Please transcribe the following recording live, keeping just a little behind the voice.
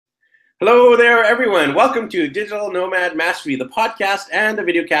Hello there, everyone. Welcome to Digital Nomad Mastery, the podcast and the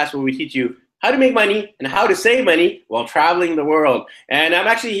video cast where we teach you how to make money and how to save money while traveling the world. And I'm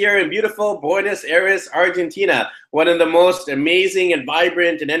actually here in beautiful Buenos Aires, Argentina, one of the most amazing and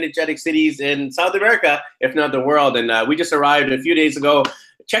vibrant and energetic cities in South America, if not the world. And we just arrived a few days ago,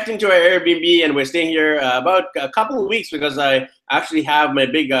 checked into our Airbnb, and we're staying here about a couple of weeks because I actually have my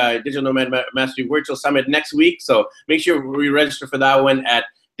big Digital Nomad Mastery Virtual Summit next week. So make sure we register for that one at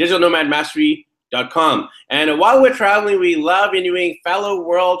digitalnomadmastery.com. And while we're traveling, we love interviewing fellow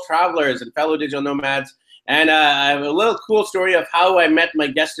world travelers and fellow digital nomads. And I have a little cool story of how I met my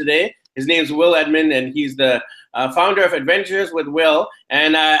guest today. His name's Will Edmond, and he's the founder of Adventures with Will.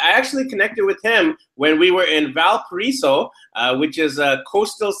 And I actually connected with him when we were in Valparaiso, which is a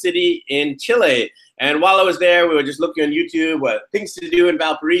coastal city in Chile. And while I was there, we were just looking on YouTube, what things to do in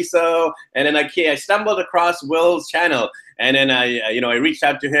Valparaiso. And then I stumbled across Will's channel. And then I reached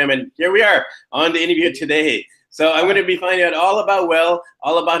out to him, and here we are on the interview today. So I'm going to be finding out all about Will,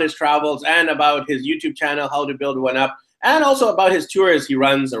 all about his travels, and about his YouTube channel, how to build one up, and also about his tours he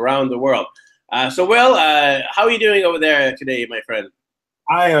runs around the world. So Will, how are you doing over there today, my friend?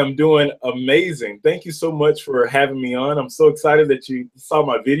 I am doing amazing. Thank you so much for having me on. I'm so excited that you saw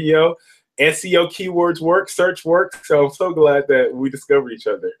my video. SEO keywords work, search works. So I'm so glad that we discovered each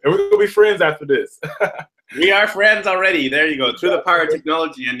other. And we're going to be friends after this. We are friends already. There you go. Through the power of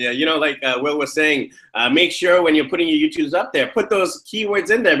technology. And, like Will was saying, make sure when you're putting your YouTubes up there, put those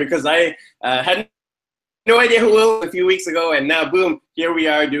keywords in there, because I had no idea who Will was a few weeks ago. And now, boom, here we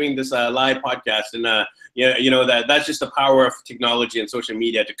are doing this live podcast. And, that's just the power of technology and social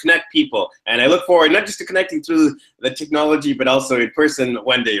media to connect people. And I look forward not just to connecting through the technology, but also in person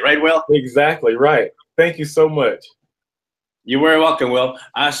one day. Right, Will? Exactly. Right. Thank you so much. You're very welcome, Will.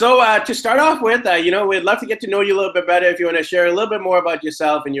 So to start off with, we'd love to get to know you a little bit better. If you want to share a little bit more about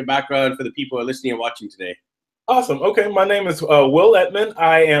yourself and your background for the people who are listening and watching today. Awesome. Okay, my name is Will Edmond.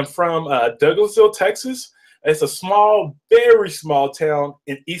 I am from Douglasville, Texas. It's a small, very small town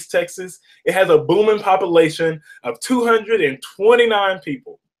in East Texas. It has a booming population of 229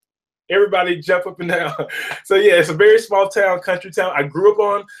 people. Everybody jump up and down. So yeah, it's a very small town, country town. I grew up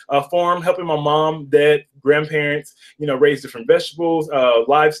on a farm, helping my mom, dad, grandparents, raise different vegetables,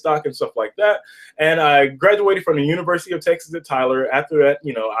 livestock, and stuff like that. And I graduated from the University of Texas at Tyler. After that,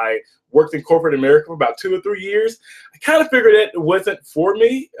 I worked in corporate America for about 2 or 3 years. I kind of figured that it wasn't for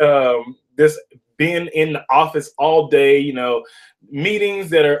me. This being in the office all day, meetings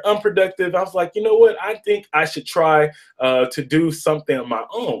that are unproductive. I was like, you know what? I think I should try to do something on my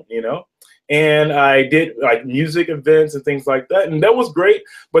own, And I did like music events and things like that. And that was great.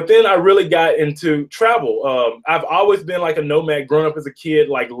 But then I really got into travel. I've always been like a nomad growing up as a kid,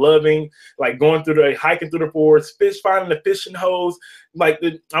 like loving, like going through hiking through the forest, finding the fishing holes.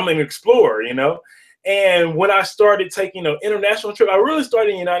 I'm an explorer, And when I started taking an international trip, I really started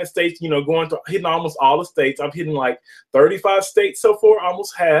in the United States, hitting almost all the states. I'm hitting like 35 states so far,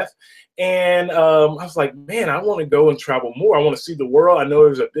 almost half. And I was like, man, I want to go and travel more. I want to see the world. I know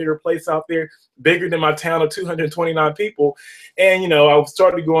there's a bigger place out there, bigger than my town of 229 people. And, I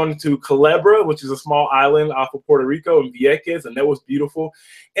started going to Culebra, which is a small island off of Puerto Rico, and Vieques, and that was beautiful.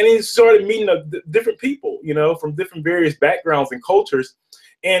 And then started meeting different people, from different various backgrounds and cultures.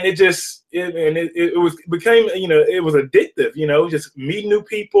 And it became, it was addictive, just meeting new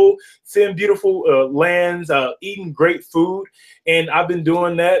people, seeing beautiful lands, eating great food. And I've been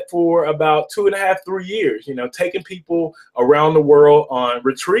doing that for about 2.5, 3 years, taking people around the world on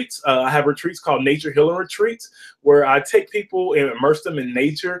retreats. I have retreats called Nature Healing Retreats, where I take people and immerse them in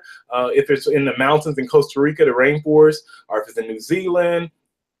nature. If it's in the mountains in Costa Rica, the rainforest, or if it's in New Zealand,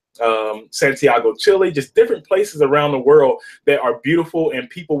 Santiago, Chile, just different places around the world that are beautiful and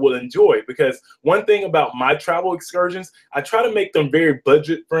people will enjoy. Because one thing about my travel excursions, I try to make them very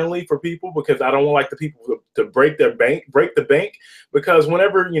budget friendly for people, because I don't want the people to break the bank. Because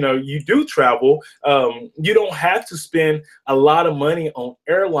whenever you do travel, you don't have to spend a lot of money on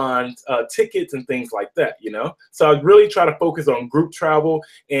airlines, tickets, and things like that. So I really try to focus on group travel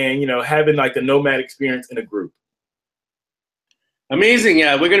and having like a nomad experience in a group. Amazing.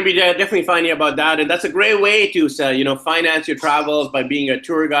 Yeah, we're going to be definitely finding out about that. And that's a great way to, finance your travels by being a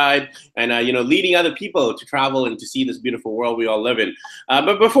tour guide and, leading other people to travel and to see this beautiful world we all live in.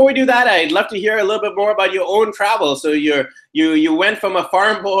 But before we do that, I'd love to hear a little bit more about your own travel. So you went from a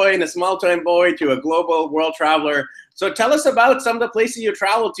farm boy and a small town boy to a global world traveler. So tell us about some of the places you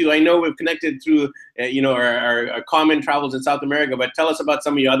traveled to. I know we've connected through, our common travels in South America, but tell us about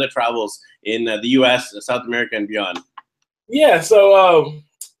some of your other travels in the U.S., South America, and beyond. Yeah, so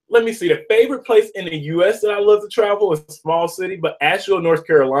let me see. The favorite place in the U.S. that I love to travel is a small city, but Asheville, North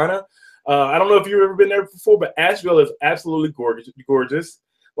Carolina. I don't know if you've ever been there before, but Asheville is absolutely gorgeous.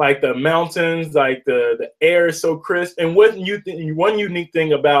 Like the mountains, like the air is so crisp. And one unique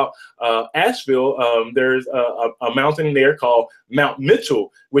thing about Asheville, there's a mountain there called Mount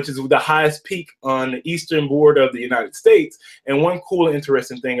Mitchell, which is the highest peak on the eastern border of the United States. And one cool and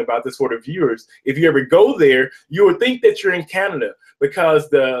interesting thing about this for the viewers, if you ever go there, you would think that you're in Canada, because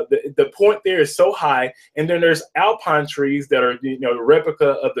the point there is so high, and then there's alpine trees that are, you know, the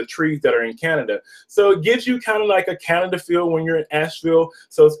replica of the trees that are in Canada. So it gives you kind of like a Canada feel when you're in Asheville.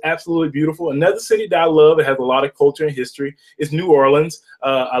 So it's absolutely beautiful. Another city that I love, it has a lot of culture and history, is New Orleans.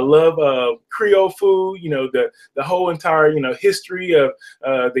 I love Creole food, you know, the whole entire, you know, history of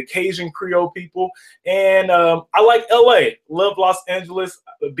the Cajun Creole people. And I like LA, love Los Angeles,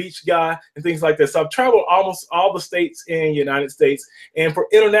 a beach guy and things like this. So I've traveled almost all the states in the United States. And for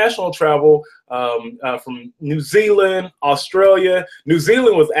international travel, from New Zealand, Australia, New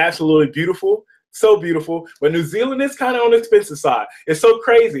Zealand was absolutely beautiful. So beautiful, but New Zealand is kind of on the expensive side. It's so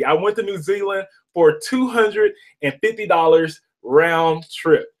crazy. I went to New Zealand for $250 round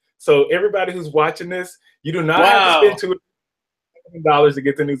trip. So everybody who's watching this, you do not have to spend $250 to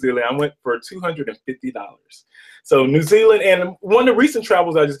get to New Zealand. I went for $250. So New Zealand, and one of the recent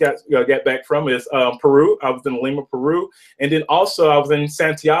travels I just got back from is Peru. I was in Lima, Peru, and then also I was in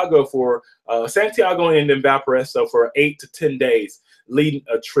Santiago for Santiago and then Valparaiso for 8 to 10 days, leading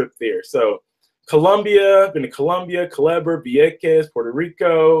a trip there. So Colombia, been to Colombia, Cleber, Vieques, Puerto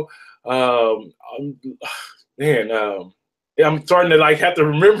Rico. I'm starting to like have to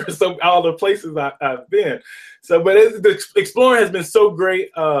remember all the places I've been. So, but the exploring has been so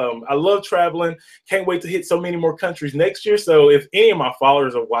great. I love traveling. Can't wait to hit so many more countries next year. So if any of my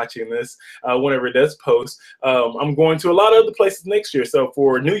followers are watching this, whenever it does post, I'm going to a lot of other places next year. So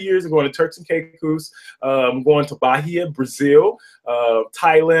for New Year's, I'm going to Turks and Caicos. I'm going to Bahia, Brazil,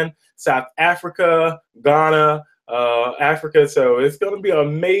 Thailand, South Africa, Ghana, Africa. So it's going to be an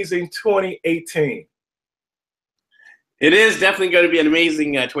amazing 2018. It is definitely going to be an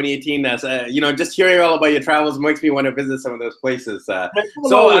amazing 2018. You know, just hearing all about your travels makes me want to visit some of those places. So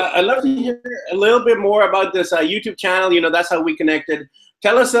I'd love to hear a little bit more about this YouTube channel. You know, that's how we connected.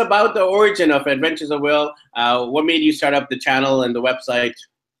 Tell us about the origin of Adventures of Will. What made you start up the channel and the website?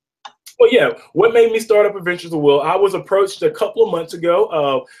 Well, yeah, what made me start up Adventures of Will? I was approached a couple of months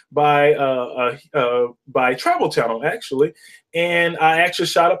ago by Travel Channel, actually, and I actually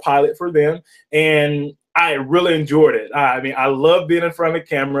shot a pilot for them, and I really enjoyed it. I mean, I love being in front of the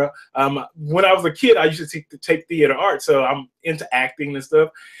camera. When I was a kid, I used to take theater art, so I'm into acting and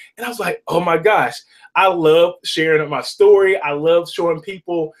stuff. And I was like, oh my gosh, I love sharing my story. I love showing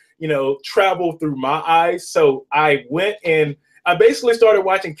people, you know, travel through my eyes. So I went and I basically started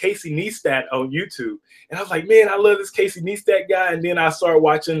watching Casey Neistat on YouTube. And I was like, man, I love this Casey Neistat guy. And then I started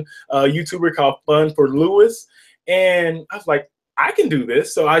watching a YouTuber called Fun for Lewis. And I was like, I can do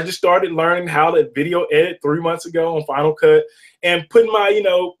this. So I just started learning how to video edit 3 months ago on Final Cut and putting my, you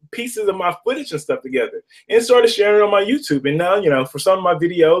know, pieces of my footage and stuff together and started sharing it on my YouTube. And now, you know, for some of my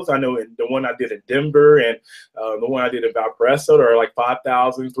videos, I know the one I did in Denver and the one I did in Valparaiso are like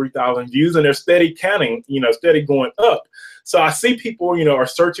 5,000, 3,000 views, and they're steady counting, you know, steady going up. So I see people, you know, are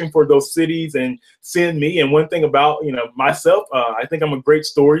searching for those cities and seeing me. And one thing about, you know, myself, I think I'm a great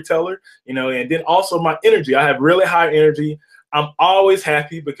storyteller, you know, and then also my energy. I have really high energy. I'm always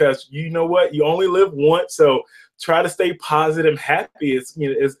happy because you know what, you only live once, so try to stay positive and happy as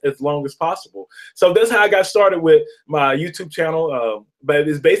long as possible. So that's how I got started with my YouTube channel. But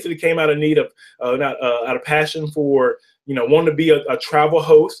it basically came out of need of out of passion for, you know, wanting to be a travel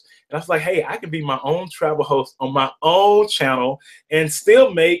host. And I was like, hey, I can be my own travel host on my own channel and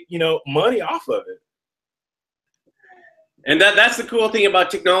still make, you know, money off of it. And that's the cool thing about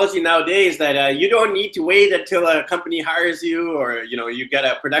technology nowadays, that you don't need to wait until a company hires you, or, you know, you get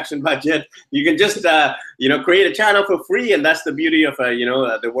a production budget. You can just, you know, create a channel for free. And that's the beauty of, you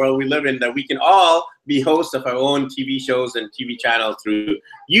know, the world we live in, that we can all be hosts of our own TV shows and TV channels through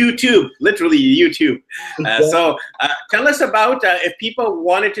YouTube, literally YouTube. So tell us about if people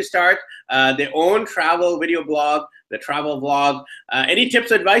wanted to start their own travel video blog, the travel vlog. Any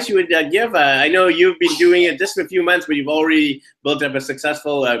tips or advice you would give? I know you've been doing it just a few months, but you've already built up a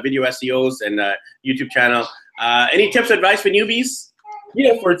successful video SEOs and YouTube channel. Any tips or advice for newbies?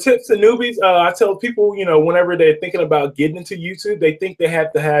 Yeah, for tips to newbies, I tell people, you know, whenever they're thinking about getting into YouTube, they think they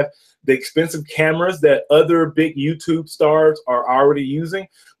have to have the expensive cameras that other big YouTube stars are already using.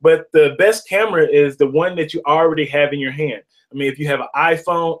 But the best camera is the one that you already have in your hand. I mean, if you have an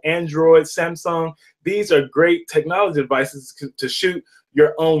iPhone, Android, Samsung, these are great technology devices to shoot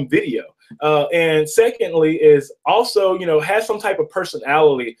your own video. And secondly is also, you know, have some type of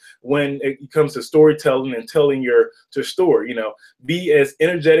personality when it comes to storytelling and telling your story. You know, be as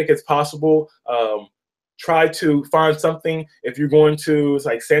energetic as possible. Try to find something. If you're going to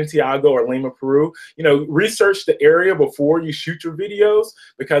like Santiago or Lima, Peru, you know, research the area before you shoot your videos,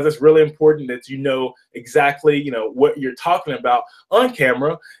 because it's really important that you know exactly, you know, what you're talking about on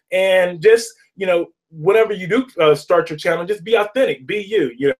camera. And just, you know, whenever you do start your channel, just be authentic, be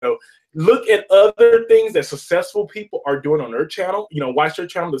you. You know, look at other things that successful people are doing on their channel. You know, watch their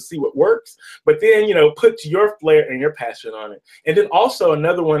channel to see what works, but then, you know, put your flair and your passion on it. And then also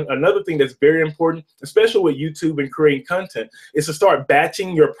another thing that's very important, especially with YouTube and creating content, is to start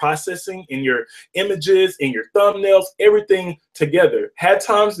batching your processing and your images and your thumbnails, everything together. Have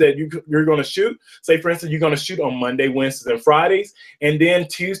times that you're going to shoot. Say, for instance, you're going to shoot on Monday, Wednesdays, and Fridays, and then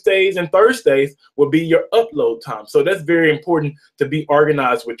Tuesdays and Thursdays will be your upload time. So that's very important to be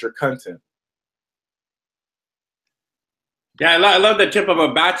organized with your content. Yeah, I love the tip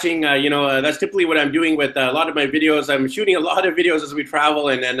about batching. You know, that's typically what I'm doing with a lot of my videos. I'm shooting a lot of videos as we travel,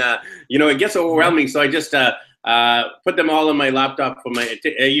 and then you know, it gets overwhelming. So I just put them all on my laptop.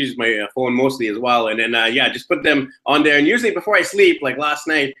 I use my phone mostly as well, and then yeah, just put them on there. And usually before I sleep, like last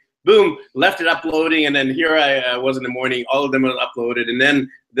night, boom, left it uploading, and then here I was in the morning. All of them are uploaded, and then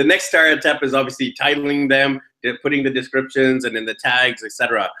the next step is obviously titling them, putting the descriptions, and then the tags,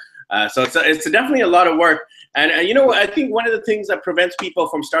 etc. So it's definitely a lot of work. And you know, I think one of the things that prevents people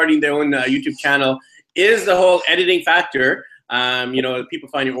from starting their own YouTube channel is the whole editing factor. You know, people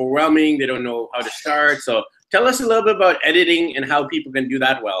find it overwhelming. They don't know how to start. So tell us a little bit about editing and how people can do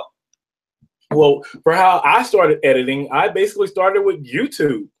that well. Well, for how I started editing, I basically started with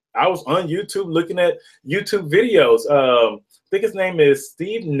YouTube. I was on YouTube looking at YouTube videos. I think his name is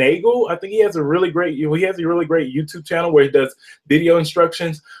Steve Nagel. I think he has a really great YouTube channel where he does video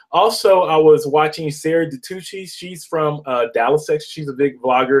instructions. Also, I was watching Sarah DeTucci. She's from Dallas, Texas. She's a big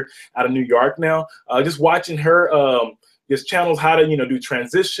vlogger out of New York now. Just watching her his channels, how to, you know, do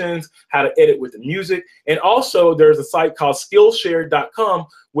transitions, how to edit with the music. And also there's a site called Skillshare.com,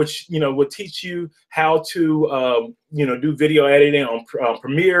 which, you know, will teach you how to, you know, do video editing on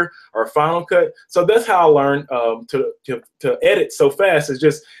Premiere or Final Cut. So that's how I learned to edit so fast, is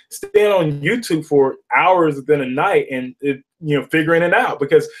just staying on YouTube for hours within a night and, you know, figuring it out,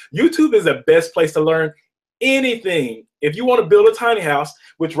 because YouTube is the best place to learn anything. If you want to build a tiny house,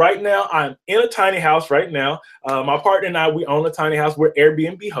 which right now I'm in a tiny house right now. My partner and I, we own a tiny house. We're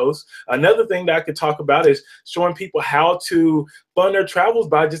Airbnb hosts. Another thing that I could talk about is showing people how to fund their travels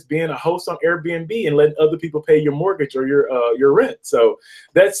by just being a host on Airbnb and letting other people pay your mortgage or your rent. So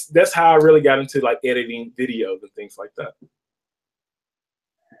that's how I really got into like editing videos and things like that.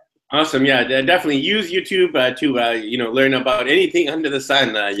 Awesome. Yeah, definitely use YouTube to you know, learn about anything under the sun.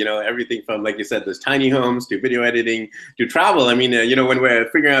 You know, everything from, like you said, those tiny homes to video editing to travel. I mean, you know, when we're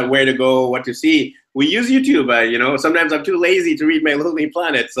figuring out where to go, what to see, we use YouTube. You know, sometimes I'm too lazy to read my Lonely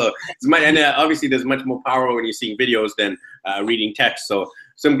Planet. So and obviously there's much more power when you're seeing videos than reading text. So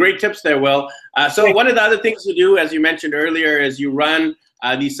some great tips there, Will. So one of the other things you do, as you mentioned earlier, is you run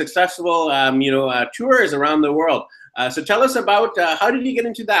these successful you know, tours around the world. So tell us about how did you get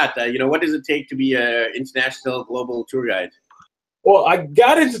into that? You know, what does it take to be an international global tour guide? Well, I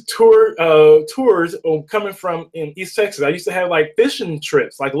got into tours coming from in East Texas. I used to have like fishing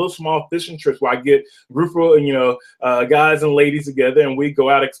trips, like little small fishing trips where I get a group of, you know, guys and ladies together, and we go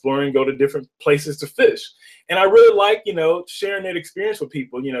out exploring, go to different places to fish. And I really like, you know, sharing that experience with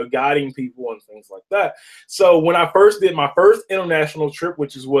people, you know, guiding people and things like that. So when I first did my first international trip,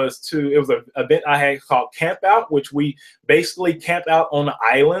 which was an event I had called Camp Out, which we basically camped out on the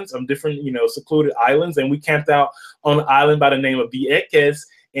islands, on different, you know, secluded islands. And we camped out on an island by the name of Vieques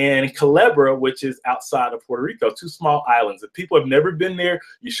and Culebra, which is outside of Puerto Rico, two small islands. If people have never been there,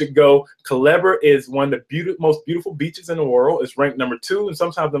 you should go. Culebra is one of the most beautiful beaches in the world. It's ranked #2 and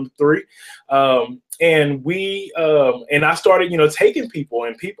sometimes #3. And I started, you know, taking people,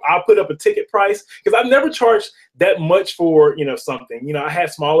 and I'll put up a ticket price, because I've never charged that much for, you know, something. You know, I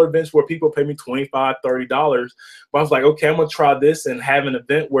had smaller events where people pay me $25, $30, but I was like, okay, I'm gonna try this and have an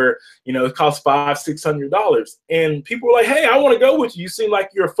event where, you know, it costs $500, $600. And people were like, hey, I want to go with you. You seem like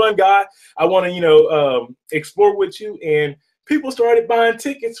you're a fun guy. I want to, you know, explore with you. And people started buying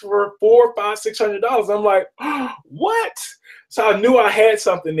tickets for $400, $500, $600. I'm like, oh, what? So I knew I had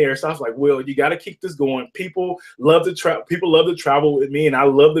something there. So I was like, Will, you got to keep this going. People love to travel. People love to travel with me, and I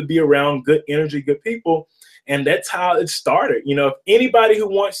love to be around good energy, good people. And that's how it started. You know, if anybody who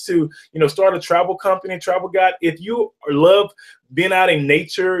wants to, you know, start a travel company, travel guide, if you love being out in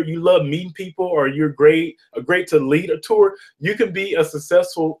nature, you love meeting people, or you're great to lead a tour, you can be a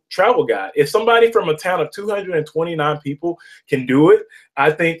successful travel guide. If somebody from a town of 229 people can do it,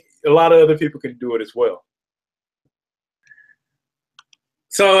 I think a lot of other people can do it as well.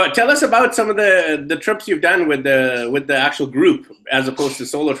 So tell us about some of the trips you've done with the actual group as opposed to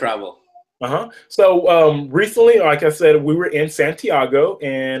solo travel. So recently, like I said, we were in Santiago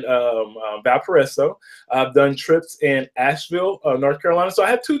and Valparaiso. I've done trips in Asheville, North Carolina. So I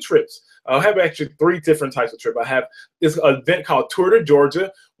have 2 trips. I have actually 3 different types of trip. I have this event called Tour de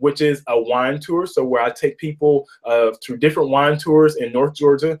Georgia, which is a wine tour. So where I take people to different wine tours in North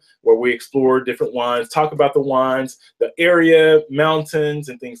Georgia, where we explore different wines, talk about the wines, the area, mountains,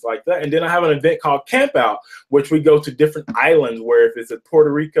 and things like that. And then I have an event called Camp Out, which we go to different islands, where if it's at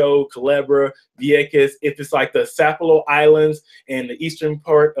Puerto Rico, Culebra, Vieques, if it's like the Sapelo Islands in the eastern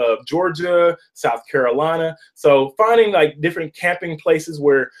part of Georgia, South Carolina. So finding like different camping places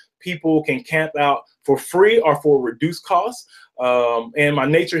where people can camp out for free or for reduced costs. And my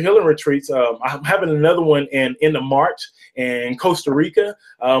nature healing retreats, I'm having another one in the March in Costa Rica.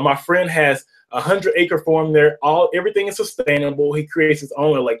 My friend has 100-acre farm there. Everything is sustainable. He creates his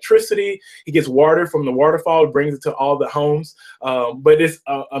own electricity. He gets water from the waterfall, brings it to all the homes. But it's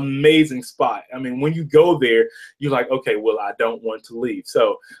an amazing spot. I mean, when you go there, you're like, okay, well, I don't want to leave.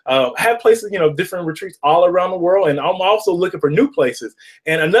 So I have places, you know, different retreats all around the world. And I'm also looking for new places.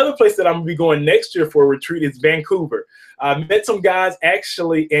 And another place that I'm going to be going next year for a retreat is Vancouver. I met some guys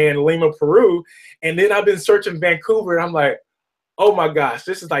actually in Lima, Peru. And then I've been searching Vancouver. And I'm like, oh, my gosh,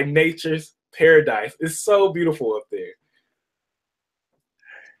 this is like nature's paradise. It's so beautiful up there.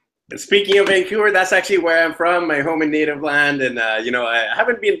 Speaking of Vancouver, that's actually where I'm from, my home and native land. And, you know, I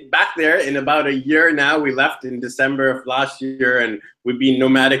haven't been back there in about a year now. We left in December of last year, and we've been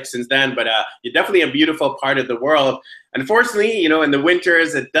nomadic since then. But you're definitely a beautiful part of the world. Unfortunately, you know, in the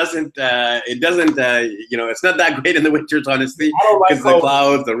winters, it doesn't, you know, it's not that great in the winters, honestly, because the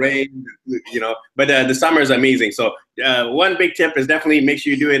clouds, the rain, you know, but the summer is amazing. So one big tip is definitely make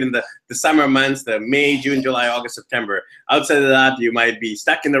sure you do it in the summer months, the May, June, July, August, September. Outside of that, you might be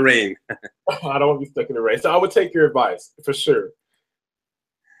stuck in the rain. I don't want to be stuck in the rain. So I would take your advice for sure.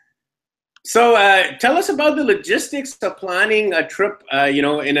 So tell us about the logistics of planning a trip, you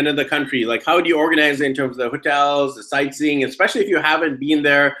know, in another country. Like, how do you organize it in terms of the hotels, the sightseeing, especially if you haven't been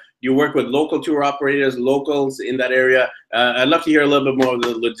there? You work with local tour operators, locals in that area. I'd love to hear a little bit more of the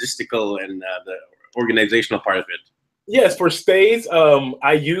logistical and the organizational part of it. Yes, for stays,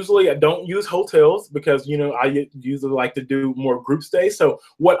 I don't use hotels because, you know, I usually like to do more group stays. So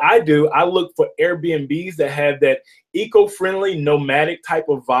what I do, I look for Airbnbs that have that eco-friendly, nomadic type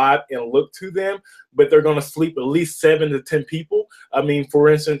of vibe and look to them, but they're going to sleep at least 7 to 10 people. I mean, for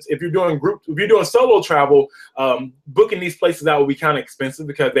instance, if you're doing solo travel, booking these places out will be kind of expensive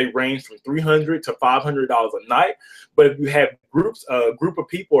because they range from $300 to $500 a night. But if you have groups, a group of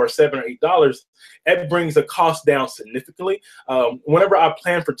people or $7 or $8, it brings the cost down significantly. Whenever I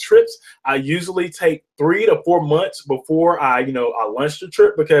plan for trips, I usually take 3 to 4 months before I launch the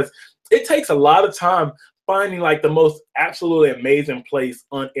trip, because it takes a lot of time finding like the most absolutely amazing place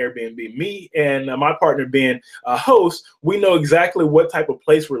on Airbnb. Me and my partner being a host, we know exactly what type of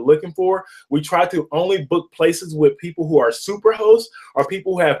place we're looking for. We try to only book places with people who are super hosts or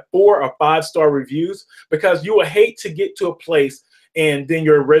people who have 4 or 5-star reviews, because you would hate to get to a place and then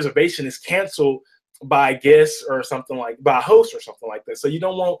your reservation is canceled by guests or something, like by a host or something like that. So you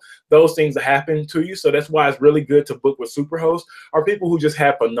don't want those things to happen to you. So that's why it's really good to book with Superhost or people who just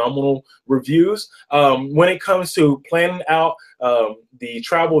have phenomenal reviews. When it comes to planning out the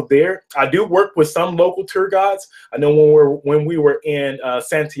travel there, I do work with some local tour guides. I know when we were in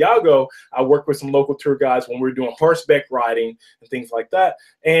Santiago, I worked with some local tour guides when we were doing horseback riding and things like that.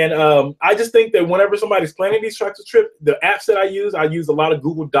 And I just think that whenever somebody's planning these types of trips, the apps that I use a lot of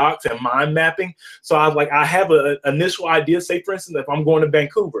Google Docs and mind mapping. So I have an initial idea. Say, for instance, if I'm going to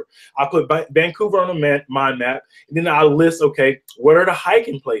Vancouver, I put Vancouver on the mind map, and then I list, okay, what are the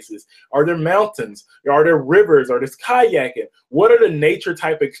hiking places? Are there mountains? Are there rivers? Are there kayaking? What are the nature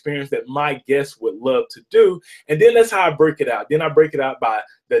type experience that my guests would love to do? And then that's how I break it out. Then I break it out by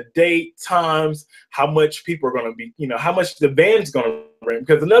the date, times, how much people are going to be, how much the van's going to rent.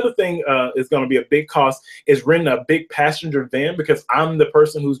 Because another thing is going to be a big cost is renting a big passenger van, because I'm the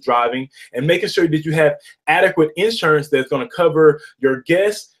person who's driving, and making sure that you have adequate insurance that's going to cover your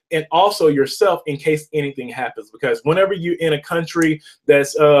guests and also yourself in case anything happens. Because whenever you're in a country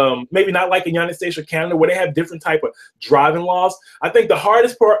that's maybe not like the United States or Canada, where they have different type of driving laws, I think the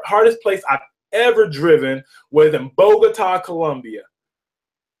hardest place I ever driven was in Bogota, Colombia.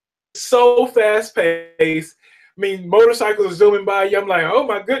 So fast paced. I mean, motorcycles zooming by you. I'm like, oh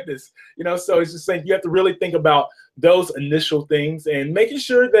my goodness. You know, so it's just saying you have to really think about those initial things and making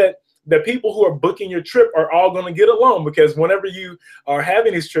sure that the people who are booking your trip are all going to get along, because whenever you are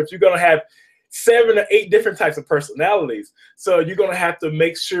having these trips, you're going to have 7 or 8 different types of personalities. So you're going to have to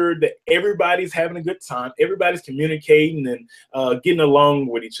make sure that everybody's having a good time, everybody's communicating and getting along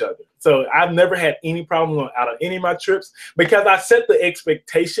with each other. So I've never had any problem out of any of my trips because I set the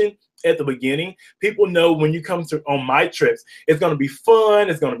expectation at the beginning. People know when you come to on my trips, it's going to be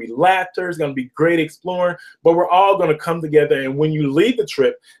fun, it's going to be laughter, it's going to be great exploring, but we're all going to come together. And when you leave the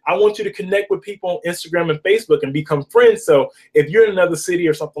trip, I want you to connect with people on Instagram and Facebook and become friends. So if you're in another city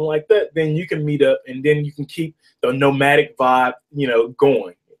or something like that, then you can meet up and then you can keep the nomadic vibe, you know,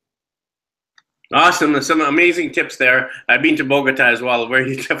 going. Awesome. Some amazing tips there. I've been to Bogota as well, where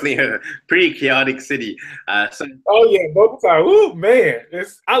it's definitely a pretty chaotic city. Oh yeah, Bogota. Ooh, man,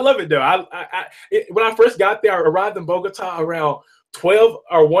 I love it though. When I first got there, I arrived in Bogota around 12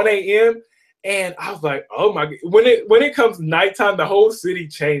 or 1 a.m. and I was like, oh my. When it comes nighttime, the whole city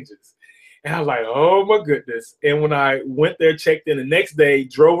changes. And I was like, oh my goodness. And when I went there, checked in the next day,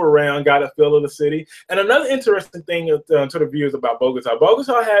 drove around, got a feel of the city. And another interesting thing to the viewers about Bogota,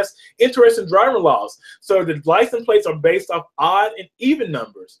 Bogota has interesting driving laws. So the license plates are based off odd and even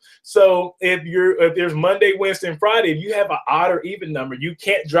numbers. So if there's Monday, Wednesday, and Friday, if you have an odd or even number, you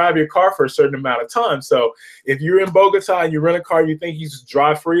can't drive your car for a certain amount of time. So if you're in Bogota and you rent a car, you think you just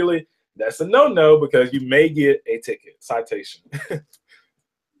drive freely, that's a no-no because you may get a citation.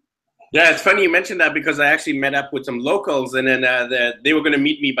 Yeah, it's funny you mentioned that because I actually met up with some locals, and then they were going to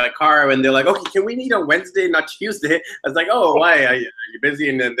meet me by car, and they're like, okay, can we meet on Wednesday, not Tuesday? I was like, oh, why? Are you busy?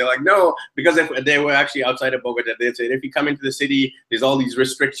 And then they're like, no, because if they were actually outside of Bogota. They said, if you come into the city, there's all these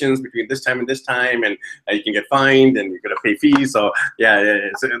restrictions between this time and this time, and you can get fined, and you're going to pay fees. So, yeah,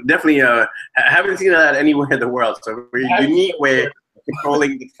 so definitely haven't seen that anywhere in the world. So we're a unique way of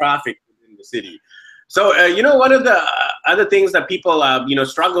controlling the traffic in the city. So, you know, one of the other things that people, you know,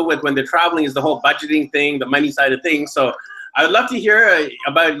 struggle with when they're traveling is the whole budgeting thing, the money side of things. So I would love to hear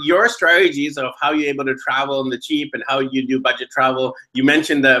about your strategies of how you're able to travel on the cheap and how you do budget travel. You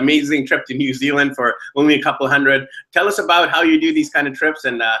mentioned the amazing trip to New Zealand for only a couple hundred. Tell us about how you do these kind of trips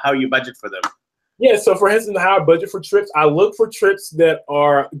and how you budget for them. Yeah, so for instance, how I budget for trips, I look for trips that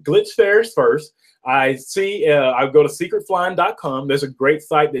are glitch fares first. I go to secretflying.com. There's a great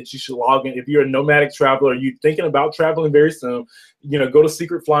site that you should log in. If you're a nomadic traveler, you're thinking about traveling very soon, you know, go to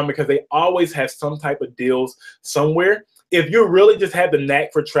Secret Flying because they always have some type of deals somewhere. If you really just have the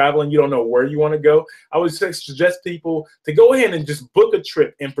knack for traveling, you don't know where you want to go, I would suggest people to go ahead and just book a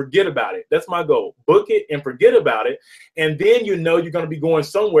trip and forget about it. That's my goal. Book it and forget about it. And then you know you're going to be going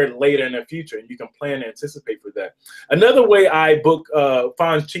somewhere later in the future and you can plan and anticipate for that. Another way I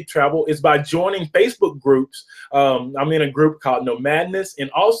find cheap travel is by joining Facebook groups. I'm in a group called Nomadness, and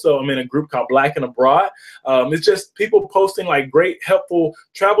also I'm in a group called Black and Abroad. It's just people posting like great, helpful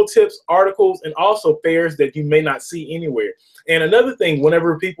travel tips, articles, and also fares that you may not see anywhere. And another thing,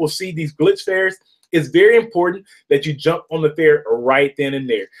 whenever people see these glitch fares, it's very important that you jump on the fare right then and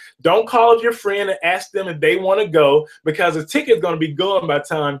there. Don't call up your friend and ask them if they want to go because the ticket is going to be gone by the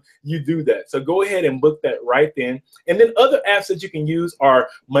time you do that. So go ahead and book that right then. And then other apps that you can use are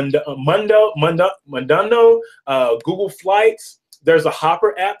Mundano, Google Flights. There's a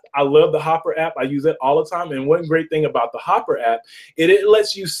Hopper app. I love the Hopper app. I use it all the time. And one great thing about the Hopper app, it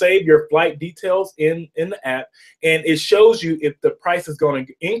lets you save your flight details in the app, and it shows you if the price is going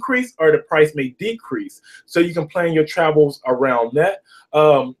to increase or the price may decrease. So you can plan your travels around that.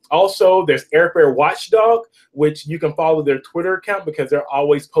 Also, there's Airfare Watchdog, which you can follow their Twitter account because they're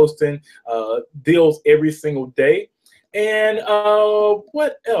always posting deals every single day. And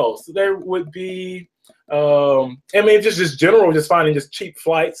what else? There would be... I mean, just general, just finding just cheap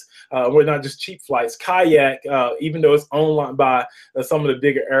flights. Well, not just cheap flights. Kayak, even though it's owned by some of the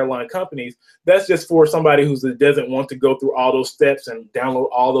bigger airline companies, that's just for somebody who doesn't want to go through all those steps and download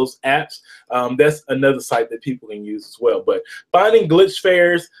all those apps. That's another site that people can use as well. But finding glitch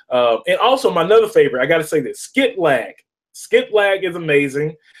fares, and also my another favorite, I got to say this, Skiplag. Skiplag is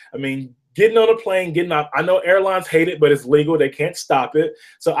amazing. I mean, getting on a plane, getting off. I know airlines hate it, but it's legal. They can't stop it.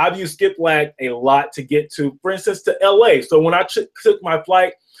 So I've used Skiplag a lot to get to, for instance, to LA. So when I took my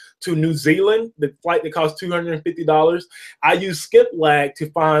flight to New Zealand, the flight that cost $250, I used Skiplag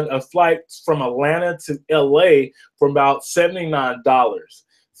to find a flight from Atlanta to LA for about $79.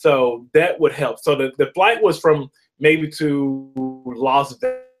 So that would help. So the flight was from maybe to Las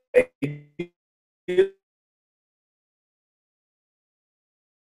Vegas.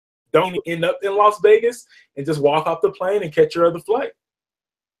 don't end up in Las Vegas and just walk off the plane and catch your other flight.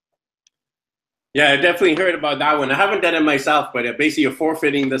 Yeah, I definitely heard about that one. I haven't done it myself, but basically you're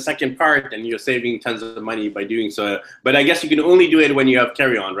forfeiting the second part and you're saving tons of money by doing so. But I guess you can only do it when you have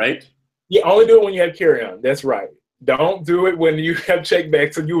carry-on, right? Yeah, only do it when you have carry-on. That's right. Don't do it when you have check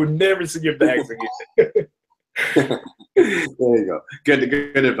bags, so you will never see your bags again. There you go.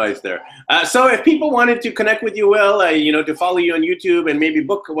 Good advice there. So if people wanted to connect with you, Will, you know, to follow you on YouTube and maybe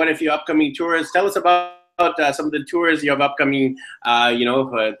book one of your upcoming tours, tell us about some of the tours you have upcoming. You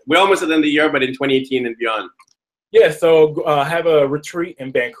know, we're almost at the end of the year, but in 2018 and beyond. Yeah, so I have a retreat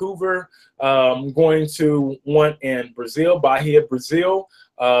in Vancouver. Going to one in Brazil, Bahia, Brazil.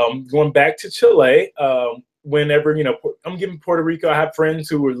 Going back to Chile. Whenever, you know, I'm giving Puerto Rico. I have friends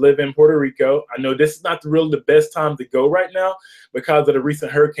who live in Puerto Rico. I know this is not really the best time to go right now because of the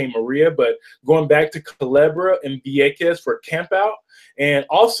recent Hurricane Maria, but going back to Culebra and Vieques for camp out, and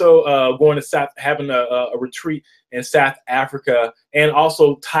also going to having a retreat in South Africa and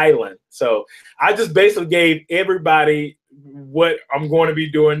also Thailand. So I just basically gave everybody what I'm going to be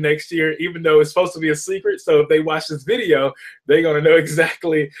doing next year, even though it's supposed to be a secret. So if they watch this video, they're going to know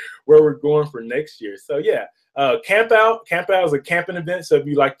exactly where we're going for next year. So yeah, Camp Out is a camping event. So if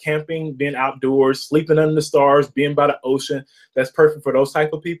you like camping, being outdoors, sleeping under the stars, being by the ocean, that's perfect for those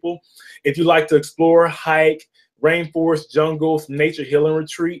type of people. If you like to explore, hike, rainforest, jungles, nature healing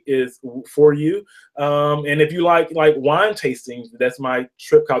retreat is for you. And if you like wine tasting, that's my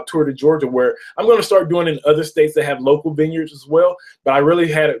trip called Tour de Georgia, where I'm going to start doing in other states that have local vineyards as well. But I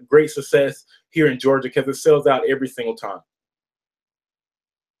really had a great success here in Georgia because it sells out every single time.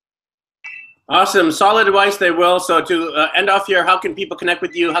 Awesome. Solid advice there, Will. So to end off here, how can people connect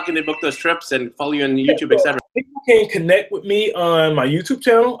with you? How can they book those trips and follow you on YouTube, etc.? People can connect with me on my YouTube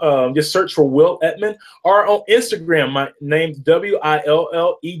channel. Just search for Will Edmond, or on Instagram. My name's WILLEDMOND.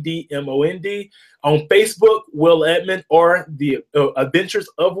 On Facebook, Will Edmond, or the Adventures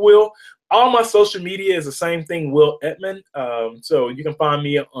of Will. All my social media is the same thing, Will Edmond. So you can find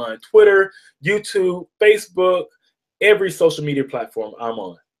me on Twitter, YouTube, Facebook, every social media platform I'm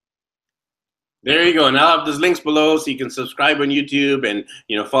on. There you go. And I'll have those links below so you can subscribe on YouTube and,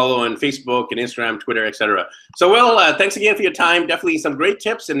 you know, follow on Facebook and Instagram, Twitter, etc. So, Will, thanks again for your time. Definitely some great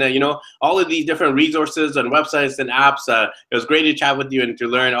tips and, you know, all of these different resources and websites and apps. It was great to chat with you and to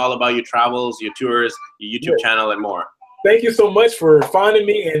learn all about your travels, your tours, your YouTube channel, and more. Thank you so much for finding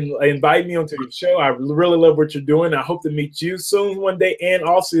me and inviting me onto the show. I really love what you're doing. I hope to meet you soon one day, and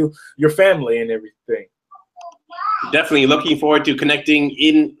also your family and everything. Definitely looking forward to connecting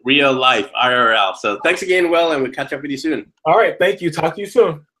in real life, IRL. So thanks again, Will, and we'll catch up with you soon. All right. Thank you. Talk to you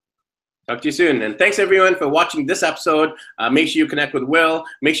soon. Talk to you soon. And thanks, everyone, for watching this episode. Make sure you connect with Will.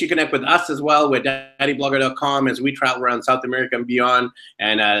 Make sure you connect with us as well. We're daddyblogger.com as we travel around South America and beyond.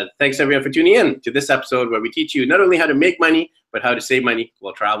 And thanks, everyone, for tuning in to this episode where we teach you not only how to make money, but how to save money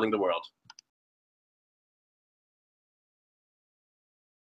while traveling the world.